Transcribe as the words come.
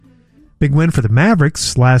Big win for the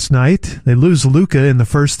Mavericks last night. They lose Luka in the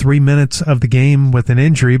first 3 minutes of the game with an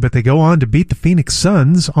injury, but they go on to beat the Phoenix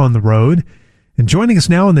Suns on the road. And joining us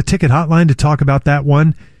now on the Ticket Hotline to talk about that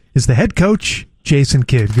one is the head coach, Jason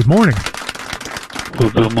Kidd. Good morning.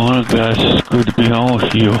 Well, good morning, guys. It's good to be on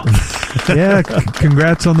with you. Yeah,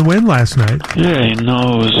 congrats on the win last night. Yeah, it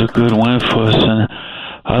was a good win for us, and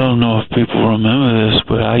I don't know if people remember this,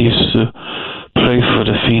 but I used to play for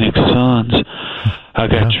the Phoenix Suns. I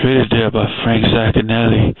got traded there by Frank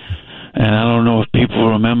Zaccanelli, and I don't know if people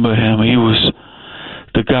remember him. He was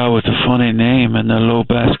the guy with the funny name and the low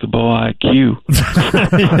basketball IQ.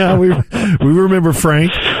 Yeah, we remember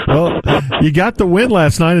Frank. Well, you got the win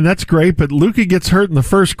last night, and that's great, but Luka gets hurt in the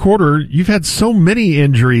first quarter. You've had so many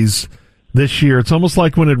injuries this year. It's almost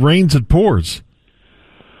like when it rains, it pours.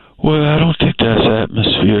 Well, I don't think that's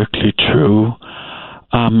atmospherically true.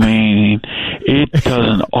 I mean, it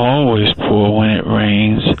doesn't always pour when it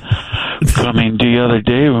rains. I mean, the other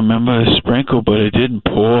day, remember, it sprinkled, but it didn't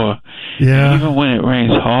pour. Yeah. Even when it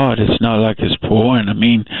rains hard, it's not like it's pouring. I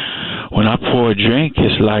mean, when I pour a drink,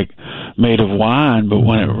 it's like made of wine, but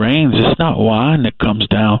when it rains, it's not wine that comes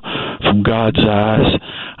down from God's eyes.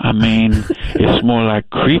 I mean, it's more like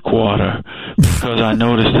creek water, because I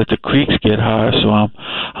noticed that the creeks get higher, so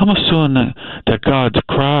I'm assuming that God's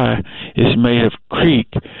cry is made of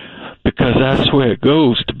creek, because that's where it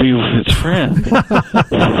goes to be with its friend.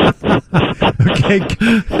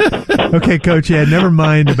 Okay, Coach, yeah, never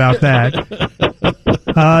mind about that.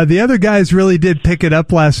 The other guys really did pick it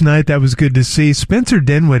up last night. That was good to see. Spencer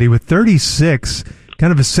Dinwiddie with 36,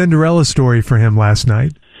 kind of a Cinderella story for him last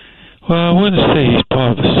night. Well, I wouldn't say he's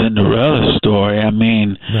part of a Cinderella story. I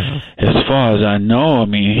mean, as far as I know,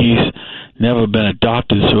 he's never been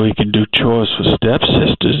adopted so he can do chores for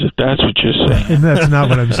stepsisters, if that's what you're saying. That's not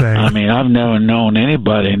what I'm saying. I mean, I've never known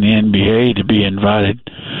anybody in the NBA to be invited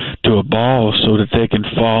to a ball so that they can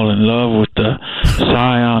fall in love with the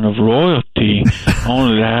scion of royalty,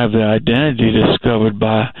 only to have their identity discovered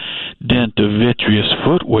by dint of vitreous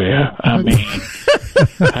footwear. I mean,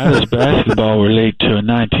 how does basketball relate to a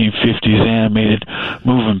 1950s animated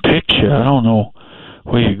moving picture? I don't know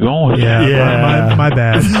where you're going with that. Yeah, my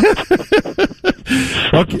bad.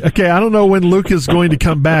 Okay, I don't know when Luka's going to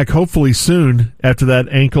come back, hopefully soon after that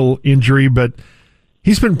ankle injury, but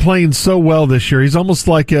he's been playing so well this year. He's almost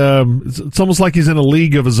like it's almost like he's in a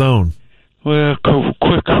league of his own. Well,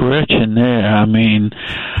 quick correction there. I mean,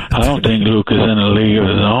 I don't think Luka's in a league of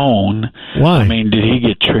his own. Why? I mean, did he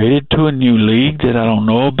get traded to a new league that I don't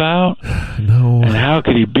know about? No. And how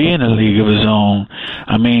could he be in a league of his own?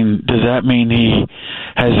 I mean, does that mean he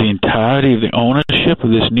has the entirety of the ownership of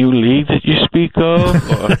this new league that you speak of?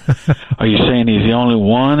 Or are you saying he's the only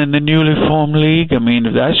one in the newly formed league? I mean,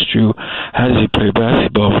 if that's true, how does he play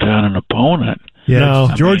basketball without an opponent? Yeah, no,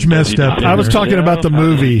 George messed up. I was talking about the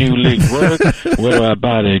movie. How does the new league work? Where do I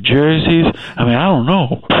buy their jerseys? I mean, I don't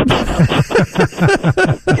know.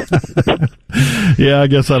 Yeah, I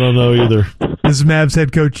guess I don't know either. This is Mavs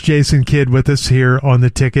head coach Jason Kidd with us here on the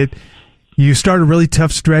Ticket. You start a really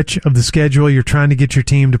tough stretch of the schedule. You're trying to get your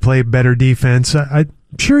team to play better defense. I'm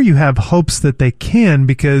sure you have hopes that they can,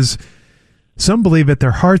 because some believe at their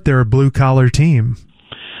heart they're a blue-collar team.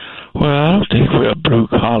 Well, I don't think we're a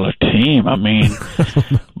blue-collar team. I mean,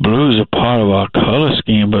 blues are part of our color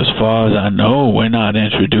scheme, but as far as I know, we're not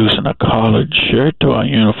introducing a collared shirt to our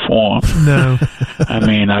uniform. No. I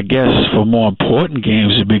mean, I guess for more important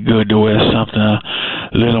games, it'd be good to wear something a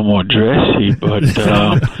little more dressy, but,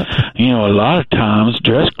 a lot of times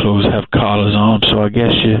dress clothes have collars on them, so I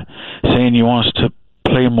guess you're saying you want us to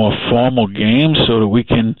play more formal games so that we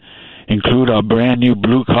can include our brand new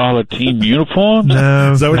blue collar team uniforms?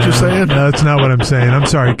 No. Is that what you're saying? No, that's not what I'm saying. I'm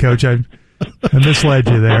sorry, Coach. I misled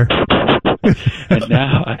you there. and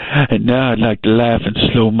now I'd like to laugh in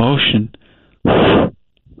slow motion.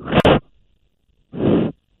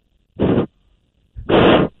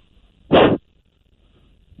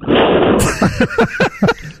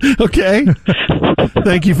 Okay.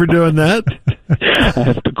 Thank you for doing that. I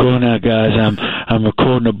have to go now, guys. I'm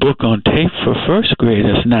recording a book on tape for first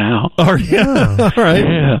graders now. Oh, yeah. All right.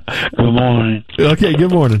 Yeah. Good morning. Okay,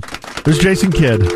 good morning. There's Jason Kidd.